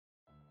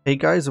Hey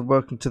guys, and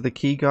welcome to the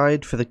key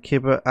guide for the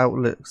KIBA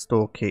Outlet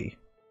store key.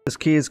 This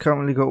key has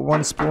currently got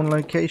one spawn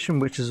location,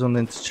 which is on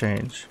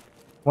Interchange.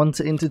 Once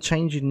to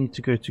Interchange, you need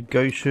to go to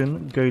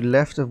Goshan, go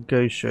left of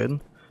Goshan,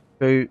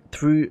 go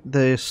through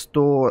the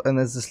store, and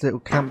there's this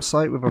little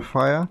campsite with a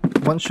fire.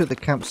 Once you're at the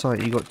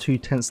campsite, you got two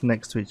tents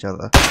next to each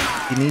other.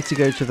 You need to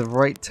go to the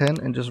right tent,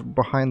 and just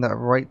behind that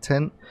right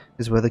tent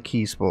is where the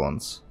key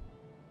spawns.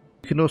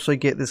 You can also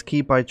get this key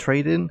by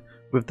trading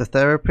with the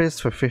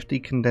therapist for 50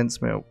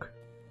 condensed milk.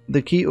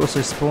 The key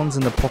also spawns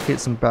in the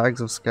pockets and bags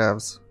of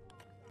Scavs.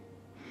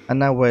 And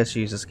now where to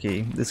use this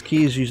key. This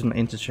key is used on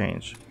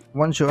Interchange.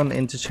 Once you're on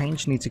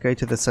Interchange, you need to go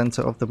to the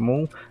center of the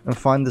mall and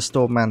find the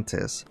store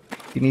Mantis.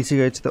 You need to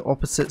go to the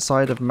opposite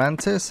side of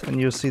Mantis and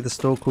you'll see the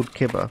store called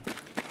KIBA.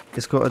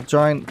 It's got a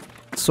giant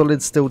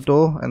solid steel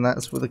door, and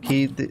that's the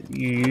key that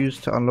you use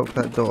to unlock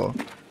that door.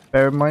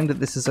 Bear in mind that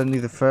this is only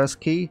the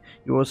first key.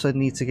 You also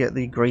need to get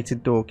the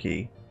grated door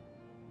key.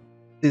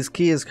 This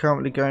key is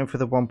currently going for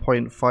the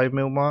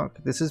 1.5mm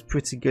mark. This is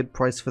pretty good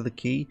price for the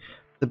key.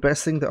 The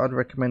best thing that I'd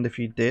recommend if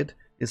you did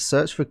is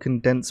search for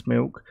condensed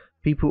milk.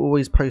 People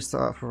always post that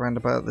up for around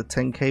about the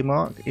 10k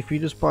mark. If you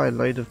just buy a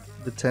load of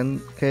the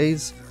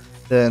 10ks,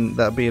 then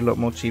that'd be a lot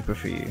more cheaper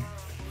for you.